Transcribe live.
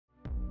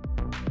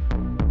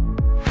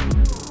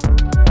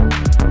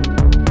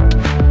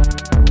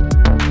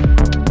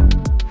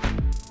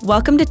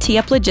Welcome to Tee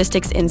Up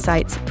Logistics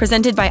Insights,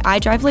 presented by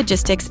iDrive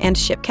Logistics and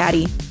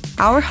ShipCaddy.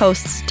 Our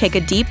hosts take a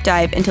deep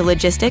dive into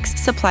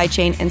logistics, supply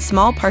chain, and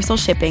small parcel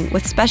shipping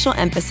with special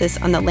emphasis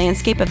on the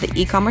landscape of the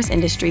e-commerce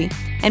industry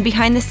and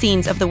behind the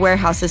scenes of the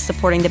warehouses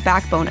supporting the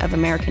backbone of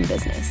American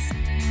business.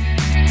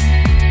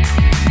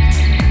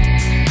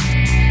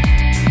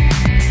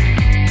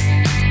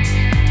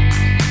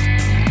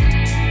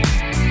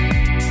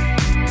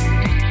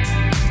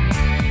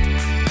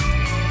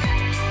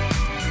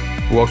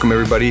 Welcome,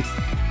 everybody,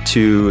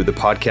 to the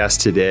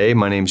podcast today.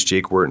 My name is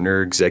Jake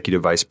Wertner,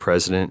 Executive Vice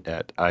President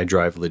at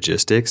iDrive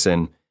Logistics,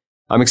 and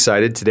I'm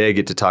excited. Today I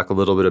get to talk a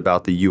little bit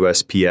about the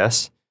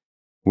USPS.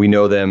 We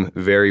know them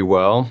very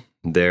well.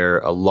 They're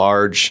a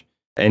large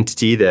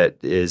entity that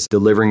is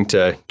delivering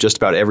to just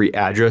about every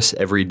address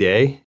every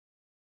day.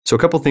 So a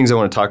couple things I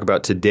want to talk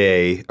about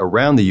today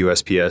around the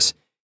USPS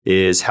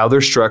is how they're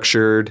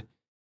structured,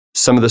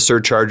 some of the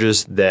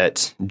surcharges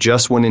that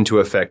just went into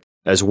effect,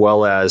 as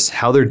well as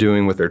how they're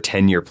doing with their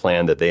 10-year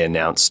plan that they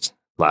announced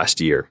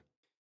last year.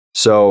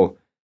 So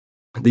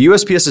the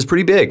USPS is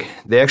pretty big.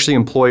 They actually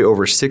employ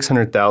over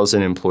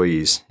 600,000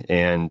 employees,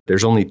 and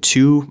there's only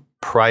two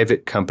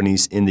private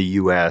companies in the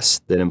U.S.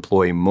 that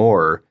employ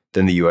more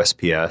than the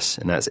USPS,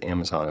 and that's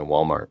Amazon and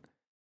Walmart.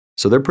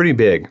 So they're pretty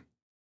big.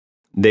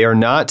 They are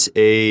not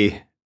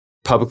a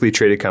publicly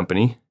traded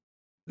company.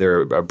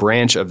 They're a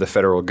branch of the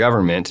federal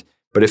government,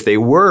 but if they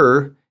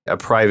were a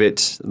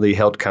privately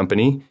held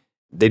company,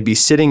 they'd be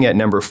sitting at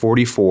number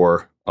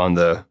 44 on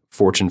the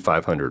Fortune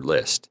 500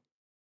 list.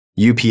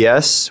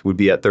 UPS would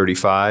be at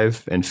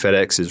 35, and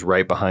FedEx is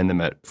right behind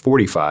them at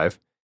 45.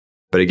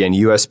 But again,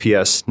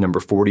 USPS number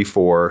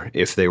 44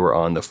 if they were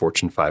on the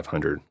Fortune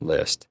 500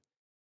 list.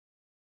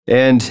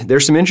 And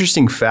there's some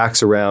interesting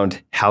facts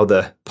around how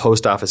the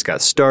post office got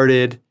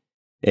started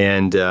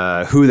and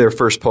who their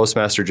first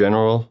postmaster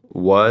general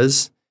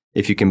was,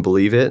 if you can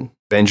believe it.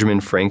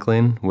 Benjamin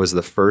Franklin was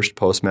the first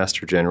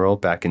postmaster general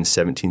back in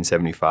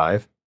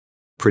 1775.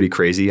 Pretty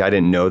crazy. I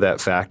didn't know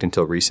that fact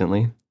until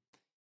recently.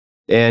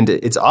 And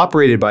it's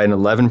operated by an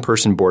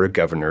 11-person board of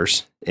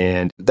governors.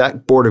 And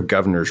that board of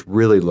governors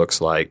really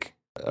looks like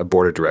a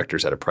board of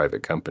directors at a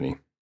private company.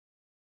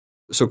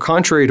 So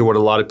contrary to what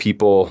a lot of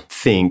people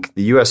think,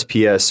 the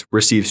USPS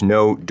receives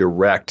no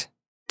direct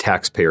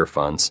taxpayer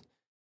funds.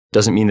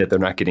 Doesn't mean that they're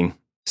not getting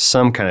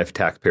some kind of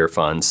taxpayer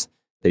funds.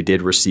 They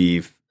did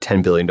receive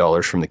 $10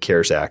 billion from the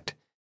CARES Act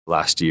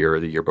last year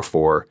or the year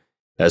before,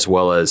 as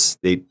well as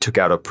they took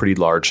out a pretty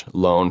large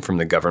loan from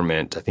the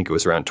government. I think it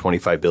was around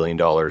 $25 billion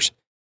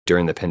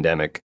during the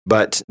pandemic.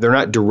 But they're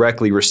not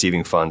directly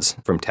receiving funds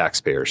from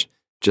taxpayers,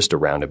 just a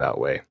roundabout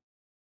way.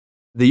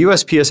 The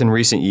USPS in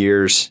recent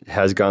years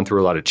has gone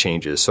through a lot of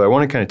changes. So I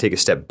want to kind of take a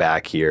step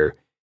back here.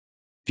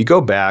 If you go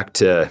back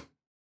to,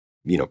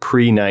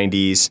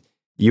 pre-90s,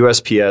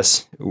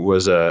 USPS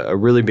was a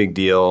really big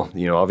deal.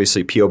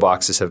 Obviously P.O.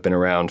 boxes have been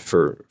around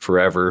for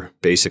forever.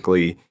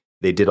 Basically,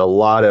 they did a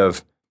lot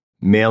of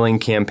mailing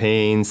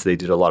campaigns. They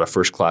did a lot of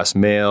first class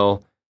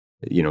mail,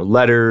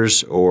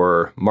 letters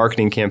or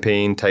marketing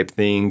campaign type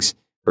things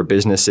for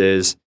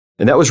businesses.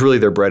 And that was really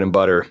their bread and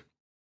butter.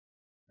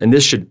 And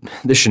this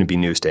shouldn't be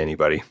news to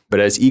anybody. But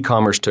as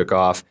e-commerce took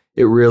off,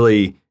 it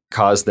really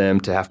caused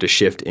them to have to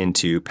shift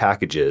into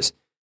packages.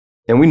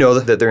 And we know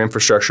that their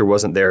infrastructure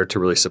wasn't there to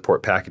really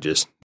support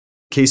packages.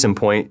 Case in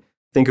point,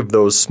 think of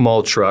those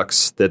small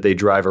trucks that they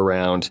drive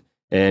around.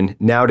 And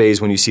nowadays,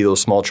 when you see those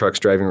small trucks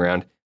driving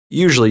around,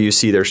 usually you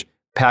see there's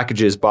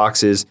packages,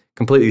 boxes,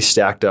 completely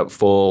stacked up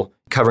full,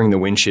 covering the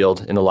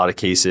windshield in a lot of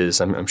cases.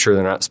 I'm sure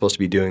they're not supposed to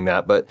be doing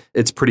that, but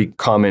it's a pretty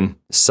common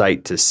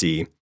sight to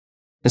see.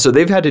 And so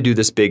they've had to do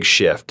this big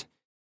shift.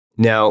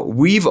 Now,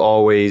 we've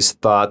always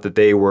thought that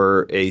they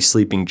were a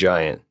sleeping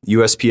giant.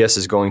 USPS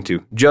is going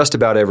to just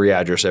about every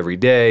address every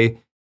day.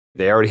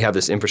 They already have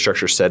this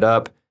infrastructure set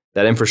up.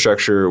 That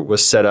infrastructure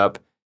was set up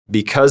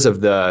because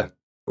of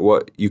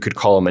what you could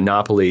call a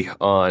monopoly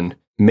on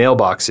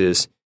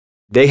mailboxes.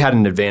 They had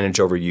an advantage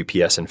over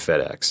UPS and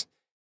FedEx.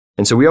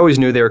 And so we always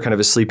knew they were kind of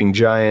a sleeping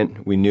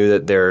giant. We knew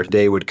that their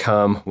day would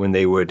come when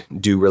they would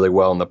do really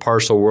well in the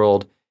parcel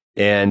world.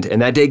 And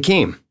that day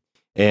came.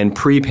 And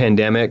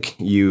pre-pandemic,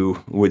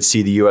 you would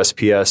see the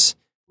USPS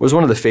was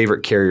one of the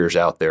favorite carriers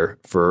out there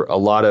for a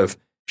lot of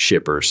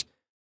shippers,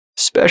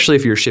 especially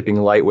if you're shipping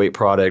lightweight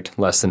product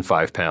less than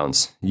 5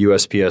 pounds.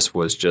 USPS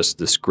was just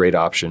this great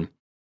option.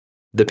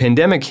 The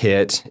pandemic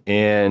hit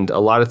and a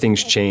lot of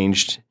things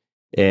changed.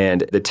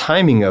 And the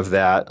timing of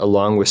that,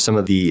 along with some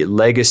of the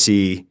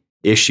legacy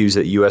issues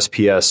that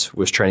USPS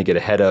was trying to get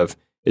ahead of,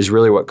 is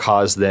really what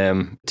caused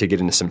them to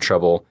get into some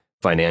trouble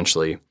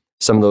financially.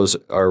 Some of those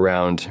are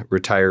around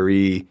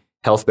retiree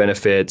health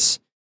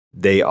benefits.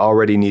 They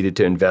already needed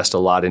to invest a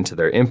lot into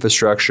their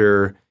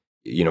infrastructure,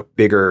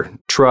 bigger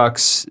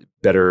trucks,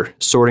 better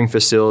sorting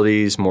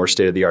facilities, more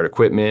state-of-the-art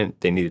equipment.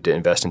 They needed to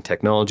invest in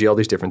technology, all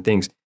these different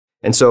things.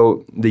 And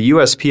so the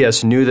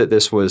USPS knew that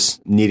this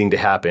was needing to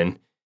happen.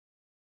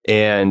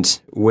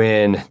 And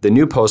when the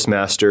new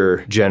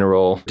Postmaster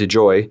General,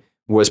 DeJoy,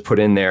 was put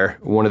in there,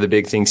 one of the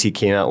big things he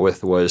came out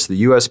with was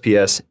the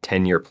USPS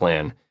 10-year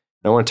plan.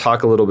 And I want to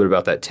talk a little bit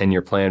about that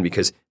 10-year plan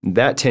because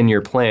that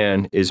 10-year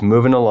plan is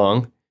moving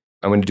along.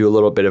 I'm going to do a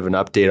little bit of an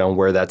update on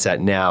where that's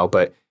at now,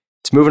 but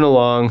it's moving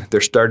along.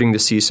 They're starting to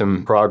see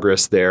some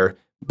progress there,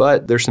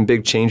 but there's some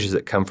big changes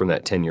that come from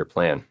that 10-year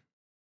plan.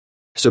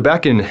 So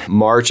back in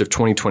March of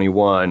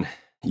 2021,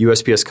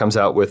 USPS comes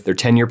out with their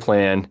 10-year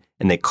plan,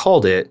 and they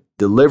called it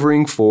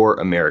Delivering for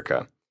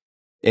America.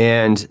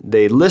 And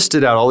they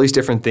listed out all these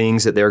different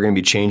things that they were going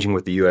to be changing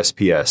with the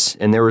USPS.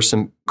 And there were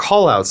some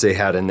call-outs they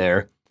had in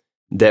there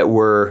that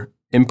were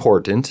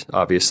important,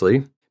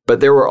 obviously. But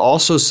there were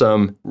also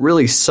some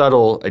really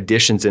subtle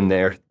additions in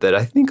there that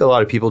I think a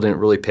lot of people didn't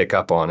really pick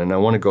up on. And I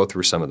want to go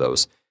through some of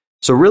those.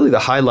 So really the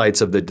highlights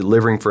of the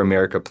Delivering for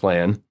America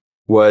plan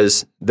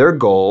was their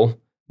goal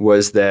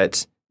was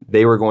that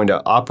they were going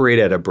to operate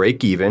at a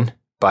break even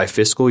by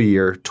fiscal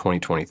year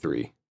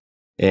 2023.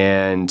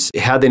 And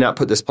had they not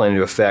put this plan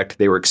into effect,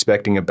 they were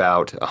expecting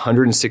about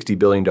 $160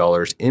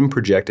 billion in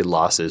projected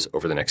losses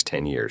over the next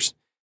 10 years.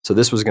 So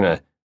this was going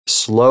to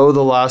slow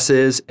the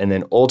losses and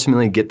then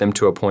ultimately get them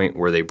to a point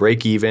where they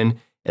break even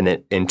and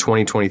then in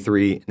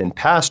 2023 and then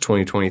past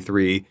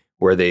 2023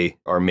 where they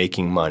are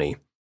making money.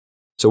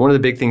 So one of the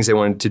big things they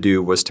wanted to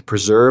do was to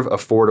preserve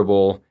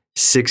affordable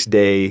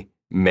 6-day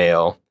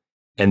mail.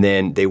 And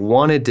then they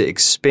wanted to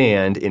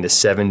expand into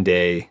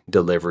 7-day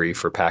delivery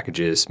for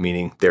packages,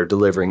 meaning they're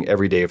delivering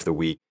every day of the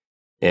week.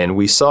 And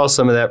we saw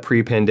some of that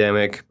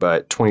pre-pandemic,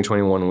 but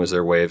 2021 was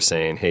their way of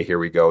saying, hey, here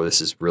we go.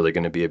 This is really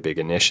going to be a big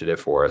initiative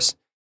for us.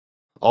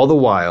 All the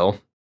while,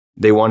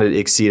 they wanted to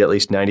exceed at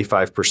least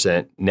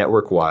 95%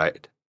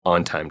 network-wide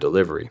on-time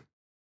delivery.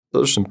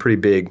 Those are some pretty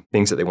big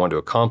things that they wanted to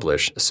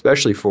accomplish,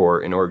 especially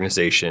for an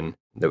organization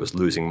that was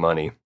losing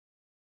money.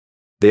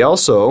 They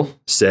also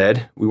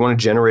said, we want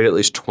to generate at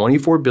least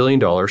 $24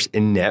 billion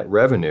in net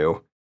revenue,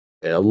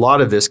 a lot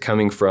of this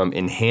coming from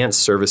enhanced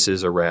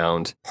services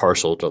around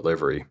parcel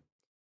delivery.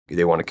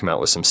 They want to come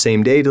out with some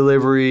same-day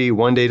delivery,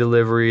 one-day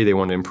delivery. They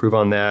want to improve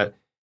on that.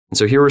 And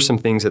so here were some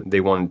things that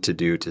they wanted to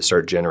do to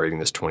start generating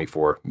this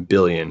 $24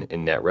 billion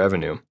in net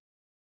revenue.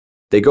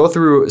 They go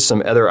through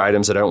some other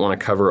items that I don't want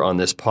to cover on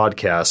this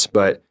podcast,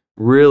 but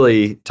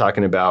really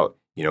talking about,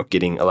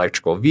 getting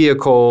electrical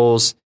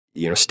vehicles,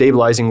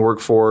 stabilizing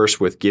workforce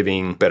with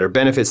giving better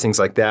benefits, things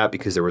like that,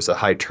 because there was a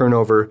high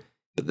turnover.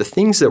 But the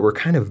things that were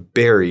kind of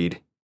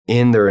buried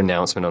in their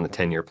announcement on the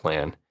 10-year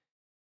plan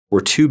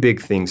were two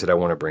big things that I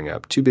want to bring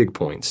up, two big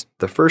points.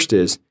 The first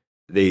is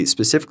they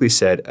specifically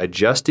said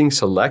adjusting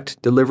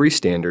select delivery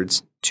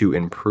standards to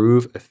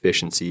improve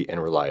efficiency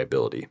and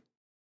reliability.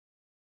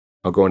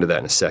 I'll go into that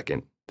in a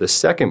second. The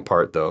second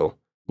part, though,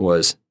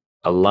 was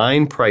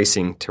align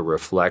pricing to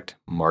reflect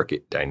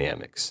market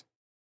dynamics.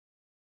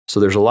 So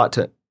there's a lot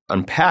to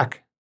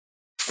unpack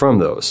from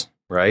those,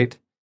 right?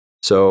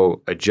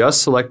 So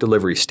adjust select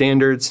delivery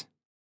standards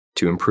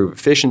to improve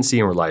efficiency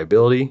and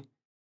reliability.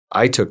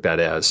 I took that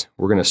as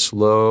we're going to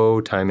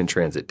slow time in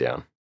transit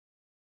down.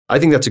 I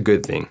think that's a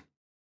good thing.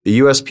 The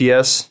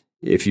USPS,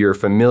 if you're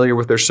familiar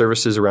with their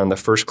services around the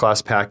first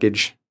class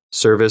package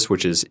service,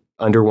 which is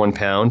under 1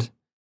 pound,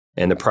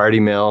 and the priority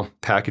mail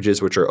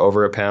packages, which are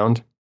over 1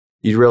 pound,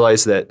 you'd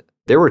realize that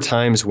there were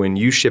times when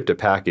you shipped a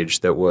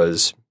package that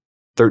was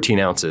 13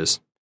 ounces.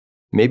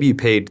 Maybe you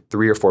paid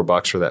 $3 or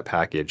 $4 for that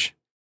package,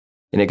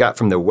 and it got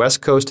from the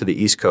West Coast to the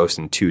East Coast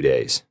in 2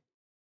 days.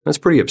 That's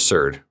pretty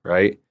absurd,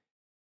 right?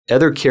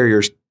 Other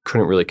carriers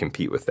couldn't really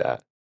compete with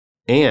that.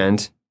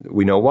 And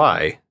we know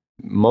why.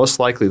 Most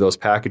likely those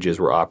packages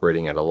were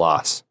operating at a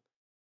loss.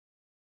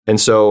 And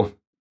so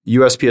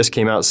USPS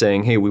came out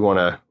saying, hey, we want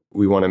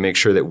to make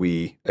sure that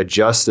we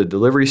adjust the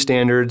delivery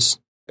standards.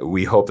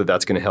 We hope that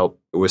that's going to help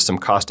with some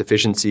cost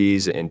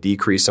efficiencies and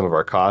decrease some of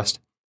our cost.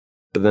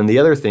 But then the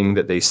other thing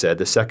that they said,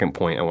 the second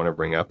point I want to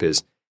bring up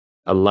is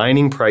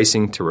aligning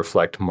pricing to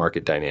reflect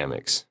market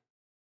dynamics.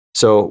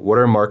 So what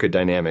are market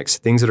dynamics?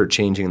 Things that are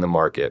changing in the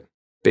market.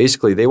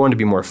 Basically, they want to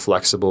be more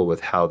flexible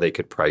with how they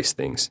could price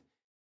things.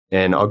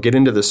 And I'll get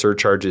into the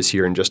surcharges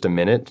here in just a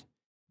minute,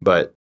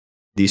 but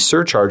these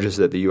surcharges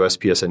that the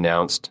USPS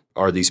announced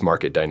are these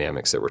market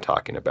dynamics that we're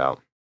talking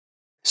about.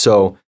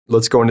 So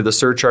let's go into the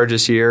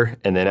surcharges here,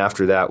 and then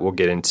after that, we'll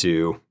get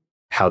into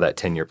how that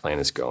 10-year plan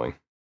is going.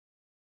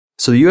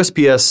 So the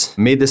USPS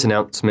made this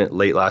announcement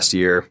late last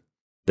year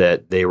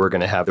that they were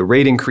going to have the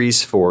rate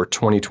increase for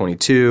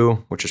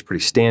 2022, which is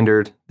pretty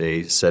standard.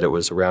 They said it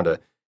was around a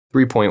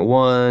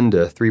 3.1 to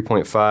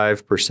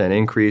 3.5%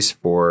 increase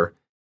for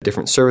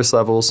different service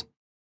levels.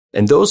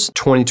 And those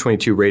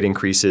 2022 rate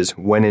increases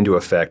went into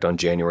effect on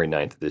January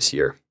 9th of this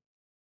year.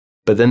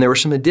 But then there were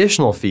some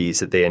additional fees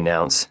that they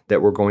announced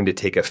that were going to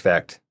take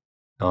effect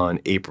on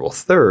April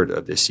 3rd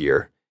of this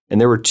year.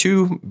 And there were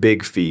two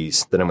big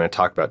fees that I'm going to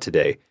talk about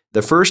today.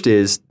 The first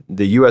is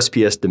the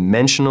USPS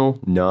Dimensional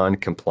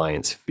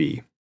Non-Compliance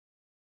Fee.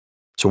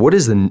 So what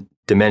is the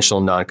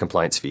Dimensional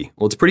Non-Compliance Fee?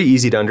 Well, it's pretty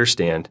easy to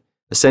understand.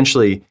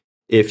 Essentially,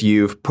 if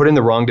you've put in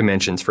the wrong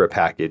dimensions for a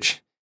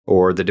package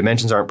or the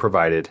dimensions aren't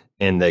provided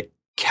and the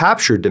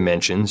captured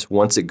dimensions,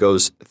 once it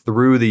goes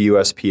through the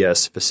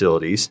USPS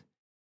facilities,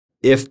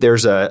 if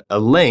there's a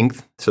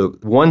length, so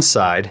one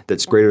side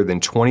that's greater than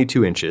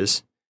 22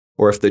 inches,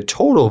 or if the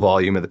total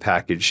volume of the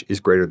package is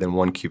greater than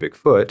 1 cubic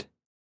foot,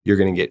 you're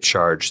going to get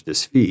charged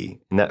this fee,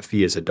 and that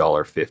fee is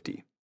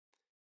 $1.50.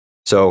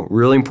 So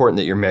really important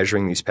that you're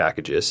measuring these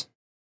packages.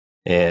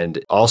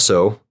 And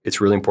also,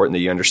 it's really important that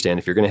you understand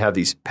if you're going to have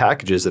these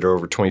packages that are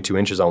over 22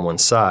 inches on one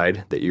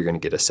side, that you're going to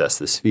get assessed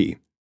this fee.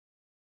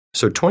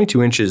 So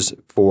 22 inches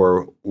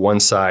for one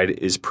side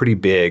is pretty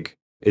big.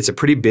 It's a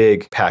pretty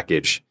big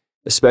package,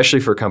 especially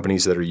for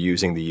companies that are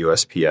using the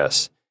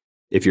USPS.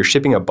 If you're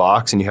shipping a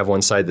box and you have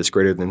one side that's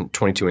greater than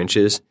 22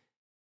 inches,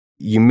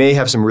 you may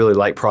have some really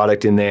light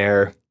product in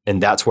there,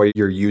 and that's why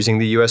you're using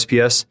the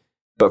USPS.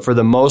 But for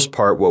the most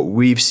part, what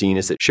we've seen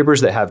is that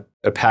shippers that have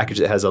a package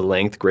that has a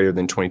length greater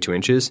than 22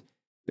 inches,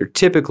 they're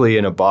typically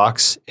in a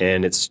box,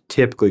 and it's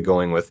typically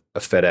going with a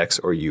FedEx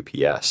or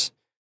UPS.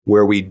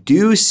 Where we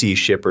do see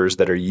shippers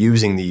that are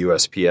using the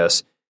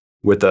USPS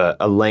with a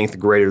length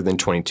greater than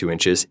 22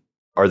 inches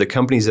are the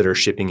companies that are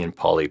shipping in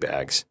poly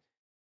bags.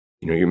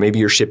 Maybe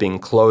you're shipping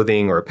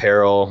clothing or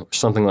apparel or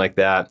something like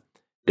that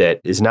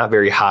is not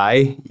very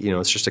high.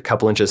 It's just a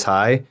couple inches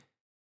high,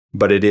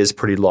 but it is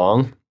pretty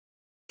long.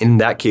 In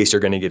that case,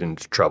 you're going to get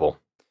into trouble.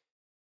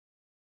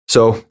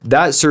 So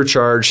that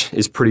surcharge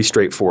is pretty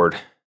straightforward.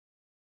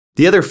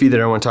 The other fee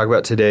that I want to talk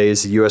about today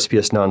is the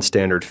USPS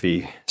non-standard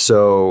fee.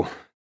 So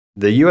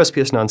the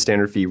USPS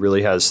non-standard fee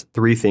really has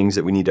three things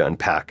that we need to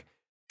unpack.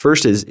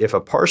 First is if a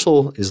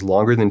parcel is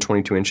longer than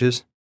 22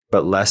 inches,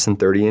 but less than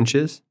 30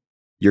 inches,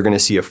 you're going to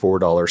see a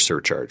 $4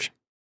 surcharge.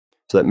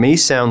 So that may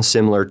sound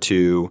similar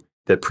to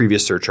the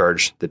previous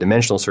surcharge, the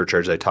dimensional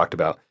surcharge I talked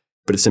about,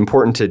 but it's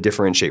important to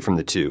differentiate from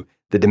the two.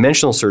 The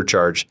dimensional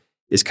surcharge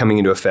is coming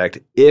into effect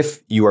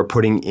if you are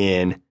putting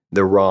in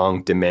the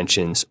wrong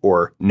dimensions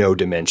or no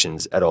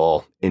dimensions at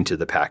all into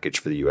the package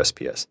for the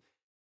USPS,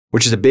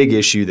 which is a big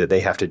issue that they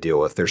have to deal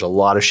with. There's a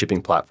lot of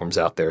shipping platforms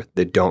out there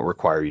that don't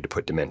require you to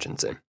put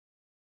dimensions in.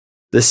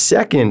 The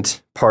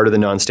second part of the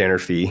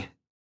non-standard fee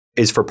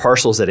is for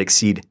parcels that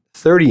exceed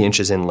 30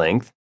 inches in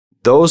length.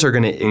 Those are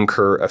going to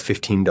incur a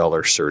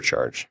 $15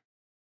 surcharge.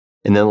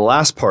 And then the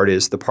last part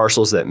is the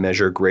parcels that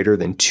measure greater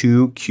than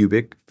 2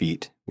 cubic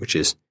feet, which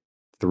is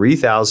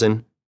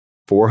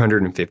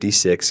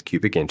 3,456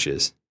 cubic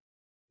inches.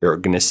 You're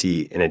going to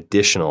see an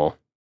additional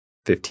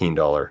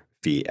 $15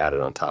 fee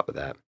added on top of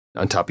that,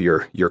 on top of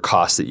your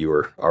costs that you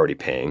were already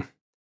paying.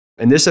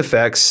 And this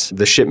affects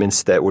the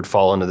shipments that would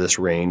fall into this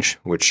range,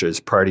 which is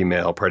Priority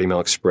Mail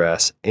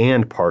Express,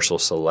 and Parcel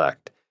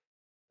Select.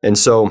 And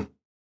so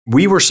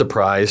we were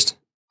surprised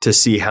to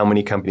see how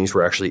many companies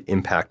were actually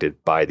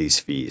impacted by these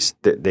fees.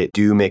 They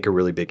do make a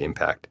really big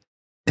impact,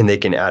 and they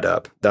can add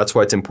up. That's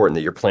why it's important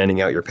that you're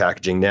planning out your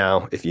packaging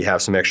now. If you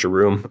have some extra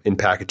room in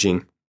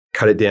packaging,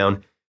 cut it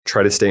down,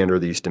 try to stay under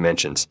these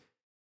dimensions.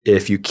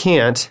 If you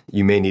can't,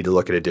 you may need to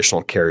look at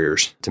additional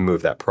carriers to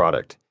move that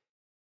product.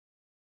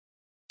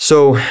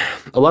 So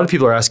a lot of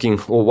people are asking,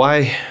 well,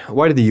 why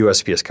did the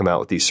USPS come out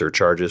with these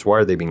surcharges? Why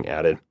are they being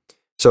added?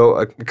 So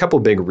a couple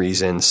big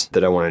reasons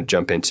that I want to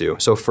jump into.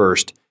 So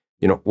first,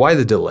 why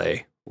the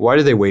delay? Why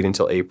did they wait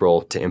until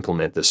April to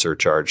implement this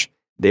surcharge?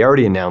 They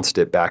already announced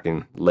it back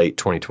in late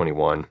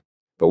 2021,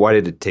 but why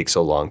did it take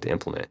so long to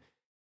implement?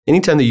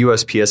 Anytime the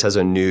USPS has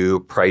a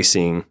new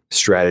pricing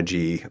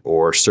strategy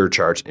or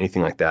surcharge,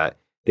 anything like that,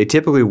 they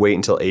typically wait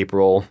until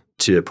April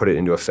to put it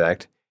into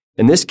effect.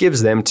 And this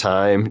gives them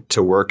time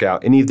to work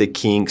out any of the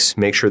kinks,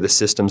 make sure the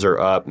systems are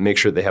up, make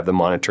sure they have the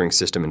monitoring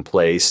system in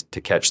place to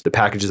catch the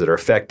packages that are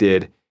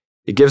affected.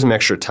 It gives them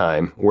extra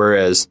time,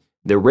 whereas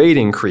the rate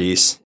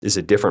increase is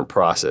a different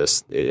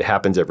process. It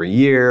happens every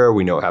year.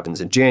 We know it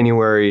happens in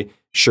January.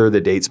 Sure,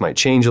 the dates might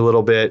change a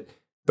little bit,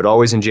 but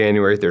always in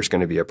January, there's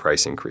going to be a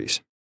price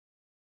increase.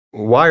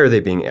 Why are they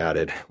being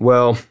added?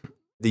 Well,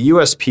 the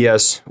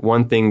USPS,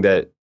 one thing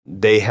that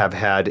they have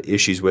had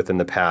issues with in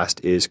the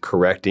past is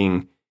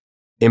correcting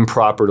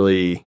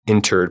improperly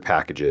entered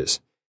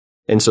packages.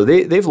 And so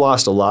they've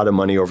lost a lot of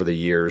money over the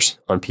years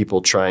on people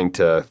trying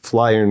to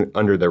fly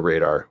under their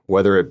radar,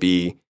 whether it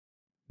be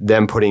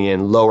them putting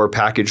in lower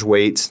package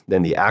weights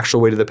than the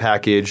actual weight of the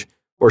package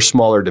or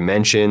smaller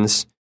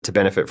dimensions to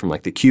benefit from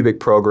like the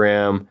cubic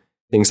program,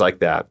 things like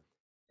that.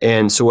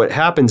 And so what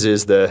happens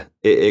is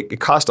it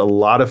costs a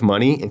lot of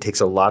money and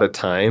takes a lot of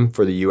time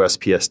for the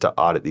USPS to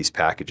audit these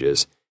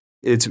packages.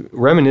 It's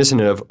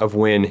reminiscent of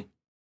when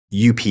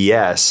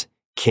UPS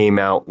came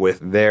out with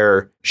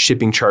their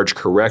shipping charge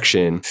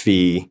correction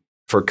fee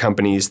for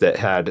companies that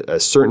had a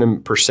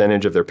certain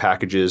percentage of their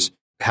packages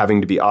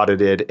having to be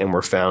audited and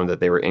were found that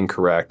they were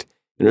incorrect.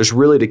 And it was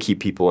really to keep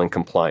people in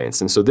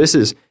compliance. And so this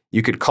is,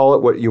 you could call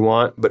it what you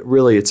want, but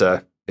really it's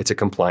a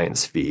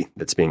compliance fee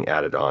that's being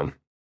added on.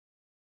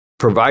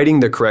 Providing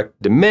the correct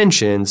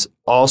dimensions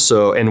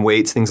also, and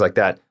weights, things like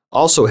that,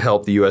 also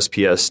help the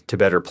USPS to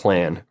better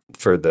plan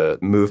for the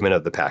movement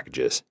of the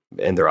packages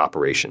and their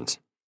operations.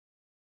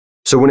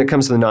 So when it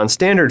comes to the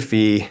non-standard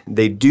fee,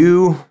 they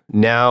do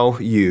now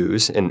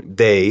use, and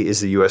they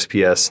is the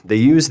USPS, they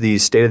use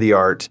these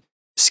state-of-the-art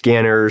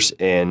scanners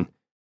and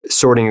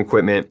sorting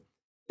equipment.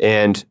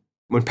 And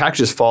when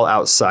packages fall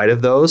outside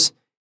of those,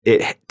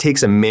 it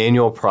takes a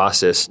manual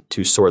process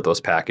to sort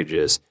those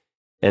packages.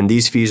 And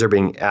these fees are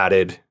being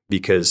added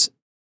because,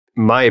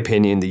 in my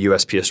opinion, the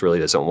USPS really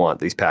doesn't want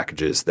these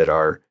packages that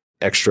are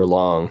extra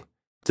long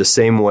the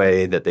same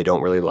way that they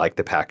don't really like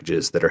the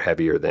packages that are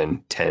heavier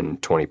than 10,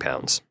 20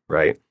 pounds,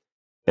 right?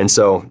 And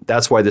so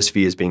that's why this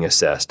fee is being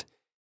assessed.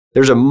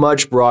 There's a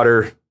much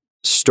broader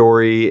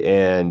story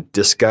and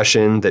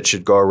discussion that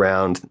should go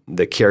around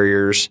the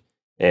carriers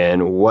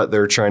and what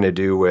they're trying to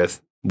do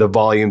with the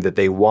volume that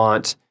they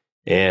want.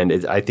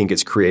 And I think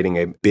it's creating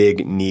a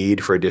big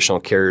need for additional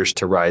carriers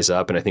to rise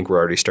up. And I think we're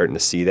already starting to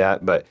see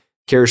that. But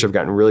carriers have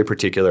gotten really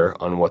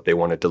particular on what they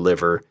want to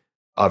deliver.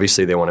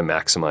 Obviously, they want to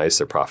maximize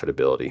their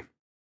profitability.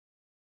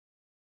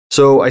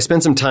 So I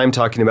spent some time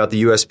talking about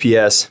the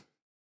USPS,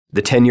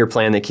 the 10-year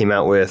plan they came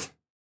out with,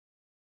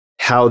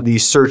 how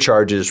these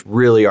surcharges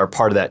really are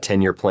part of that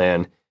 10-year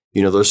plan.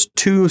 You know, those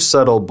two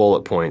subtle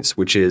bullet points,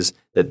 which is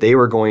that they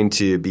were going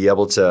to be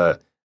able to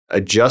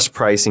adjust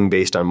pricing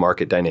based on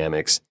market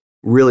dynamics,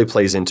 really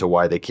plays into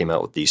why they came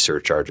out with these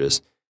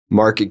surcharges.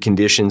 Market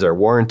conditions are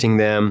warranting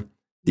them.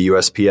 The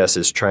USPS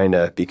is trying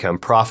to become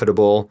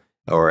profitable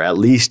or at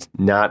least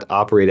not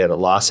operate at a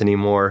loss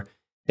anymore.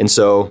 And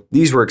so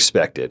these were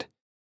expected.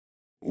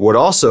 What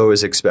also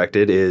is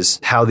expected is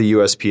how the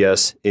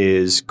USPS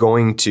is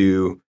going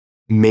to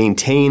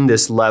maintain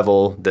this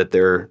level that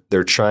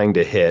they're trying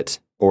to hit,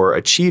 or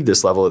achieve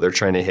this level that they're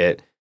trying to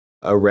hit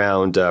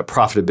around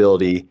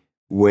profitability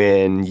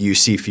when you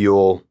see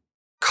fuel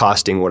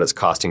costing what it's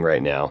costing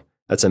right now.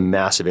 That's a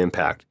massive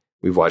impact.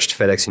 We've watched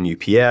FedEx and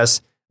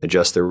UPS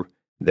adjust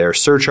their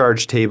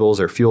surcharge tables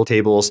or fuel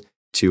tables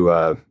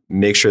to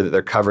make sure that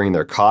they're covering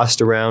their cost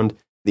around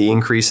the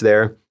increase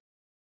there.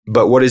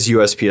 But what is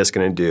USPS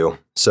going to do?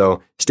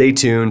 So stay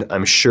tuned.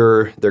 I'm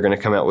sure they're going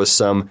to come out with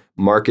some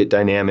market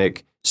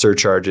dynamic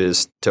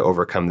surcharges to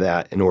overcome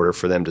that in order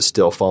for them to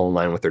still fall in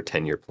line with their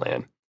 10-year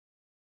plan.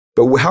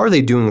 But how are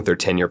they doing with their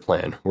 10-year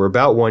plan? We're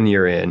about 1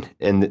 year in,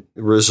 and the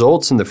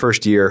results in the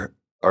first year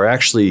are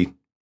actually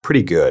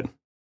pretty good.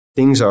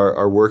 Things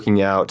are working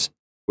out,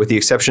 with the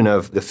exception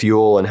of the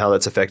fuel and how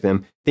that's affecting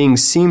them.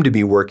 Things seem to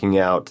be working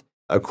out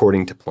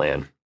according to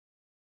plan.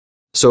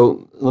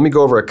 So let me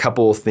go over a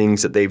couple of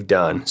things that they've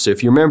done. So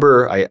if you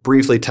remember, I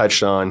briefly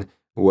touched on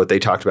what they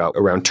talked about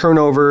around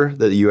turnover,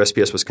 that the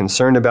USPS was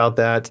concerned about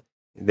that.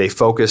 They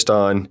focused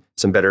on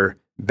some better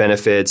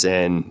benefits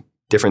and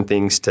different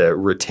things to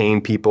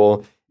retain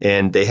people.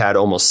 And they had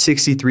almost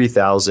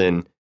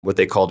 63,000, what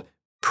they called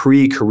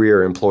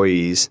pre-career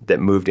employees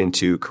that moved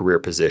into career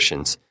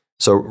positions.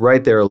 So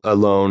right there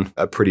alone,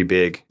 a pretty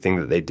big thing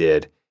that they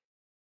did.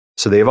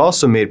 So they've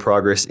also made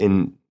progress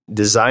in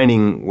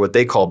designing what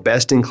they call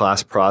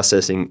best-in-class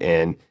processing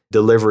and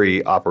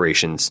delivery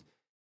operations.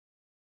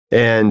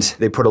 And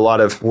they put a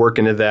lot of work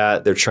into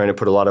that. They're trying to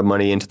put a lot of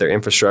money into their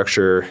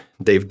infrastructure.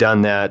 They've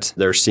done that.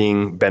 They're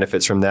seeing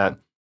benefits from that.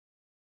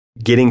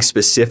 Getting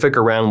specific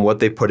around what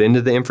they put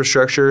into the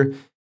infrastructure,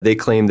 they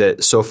claim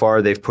that so far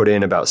they've put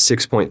in about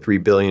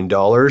 $6.3 billion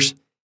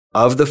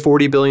of the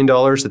 $40 billion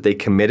that they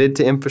committed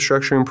to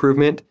infrastructure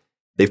improvement.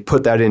 They've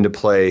put that into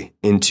play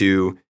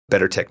into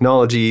better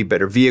technology,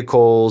 better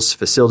vehicles,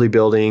 facility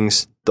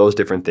buildings, those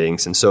different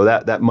things. And so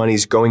that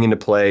money's going into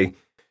play.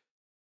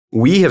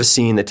 We have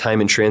seen the time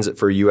in transit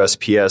for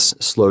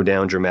USPS slow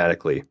down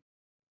dramatically.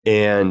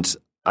 And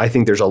I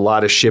think there's a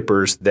lot of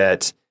shippers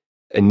that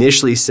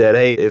initially said,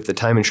 hey, if the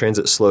time in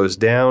transit slows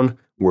down,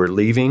 we're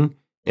leaving.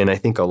 And I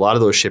think a lot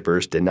of those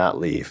shippers did not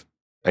leave.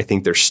 I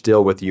think they're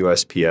still with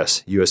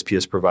USPS.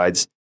 USPS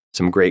provides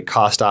some great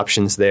cost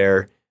options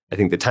there. I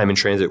think the time in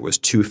transit was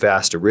too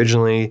fast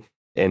originally,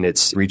 and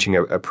it's reaching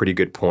a pretty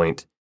good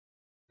point.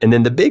 And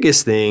then the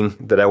biggest thing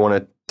that I want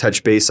to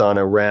touch base on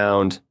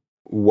around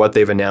what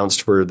they've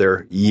announced for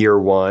their year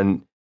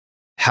one,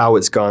 how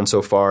it's gone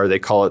so far, they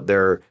call it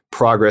their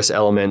progress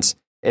elements.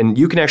 And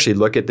you can actually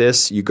look at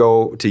this. You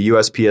go to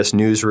USPS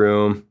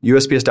Newsroom,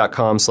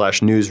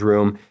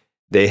 USPS.com/newsroom.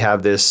 They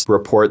have this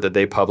report that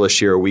they published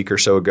here a week or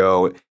so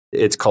ago.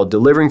 It's called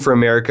Delivering for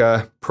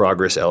America,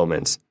 Progress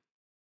Elements.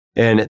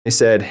 And they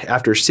said,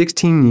 after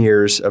 16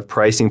 years of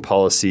pricing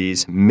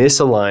policies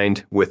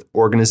misaligned with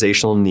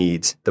organizational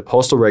needs, the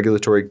Postal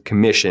Regulatory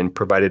Commission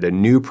provided a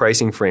new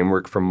pricing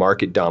framework for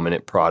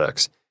market-dominant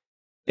products.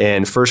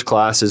 And First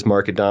Class is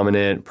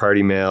market-dominant,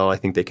 Priority Mail, I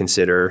think they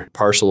consider.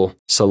 Parcel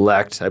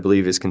Select, I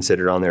believe, is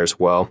considered on there as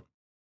well.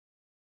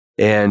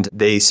 And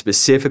they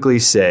specifically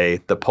say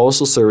the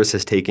Postal Service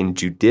has taken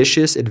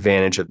judicious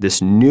advantage of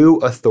this new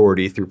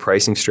authority through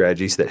pricing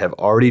strategies that have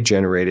already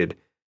generated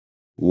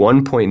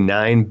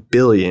 $1.9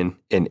 billion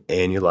in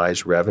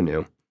annualized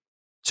revenue.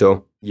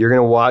 So you're going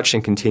to watch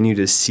and continue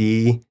to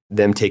see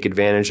them take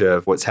advantage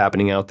of what's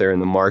happening out there in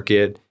the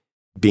market,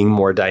 being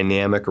more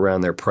dynamic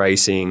around their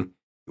pricing.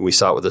 We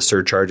saw it with the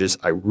surcharges.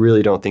 I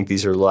really don't think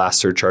these are the last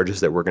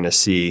surcharges that we're going to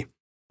see.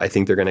 I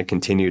think they're going to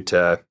continue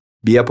to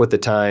be up with the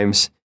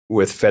times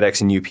with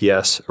FedEx and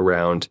UPS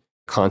around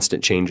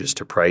constant changes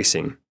to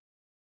pricing.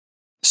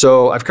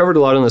 So I've covered a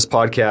lot on this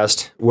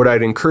podcast. What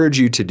I'd encourage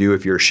you to do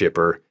if you're a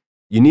shipper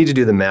you need to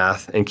do the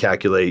math and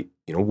calculate,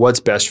 what's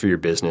best for your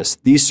business.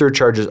 These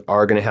surcharges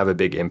are going to have a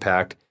big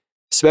impact,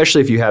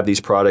 especially if you have these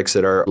products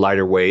that are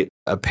lighter weight.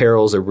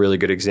 Apparel is a really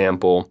good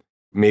example.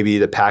 Maybe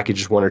the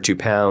package is 1 or 2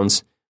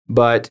 pounds,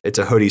 but it's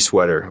a hoodie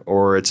sweater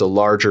or it's a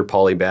larger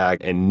poly bag,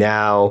 and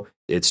now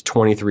it's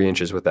 23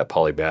 inches with that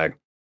poly bag.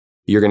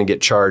 You're going to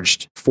get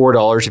charged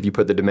 $4 if you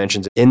put the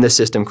dimensions in the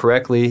system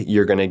correctly.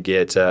 You're going to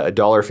get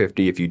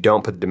 $1.50 if you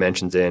don't put the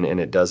dimensions in and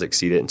it does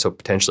exceed it. And so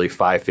potentially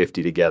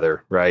 $5.50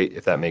 together, right?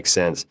 If that makes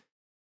sense.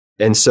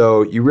 And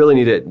so you really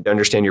need to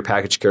understand your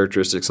package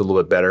characteristics a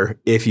little bit better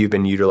if you've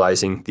been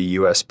utilizing the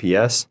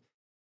USPS.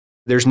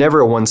 There's never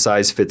a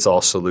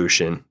one-size-fits-all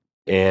solution.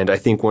 And I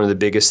think one of the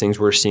biggest things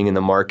we're seeing in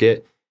the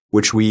market,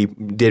 which we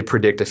did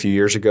predict a few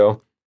years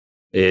ago,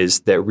 is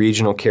that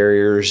regional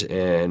carriers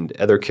and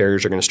other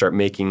carriers are going to start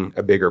making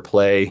a bigger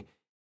play.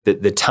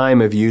 The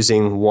time of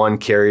using one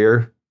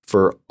carrier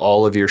for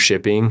all of your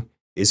shipping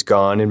is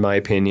gone, in my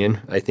opinion.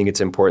 I think it's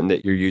important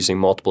that you're using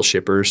multiple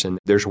shippers, and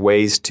there's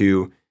ways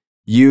to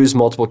use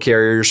multiple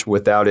carriers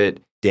without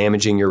it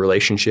damaging your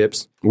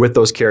relationships with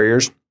those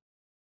carriers.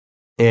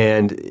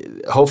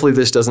 And hopefully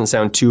this doesn't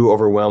sound too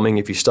overwhelming.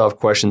 If you still have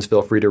questions,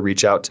 feel free to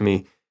reach out to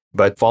me.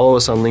 But follow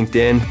us on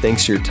LinkedIn.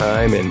 Thanks for your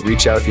time, and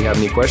reach out if you have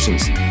any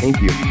questions.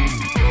 Thank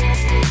you.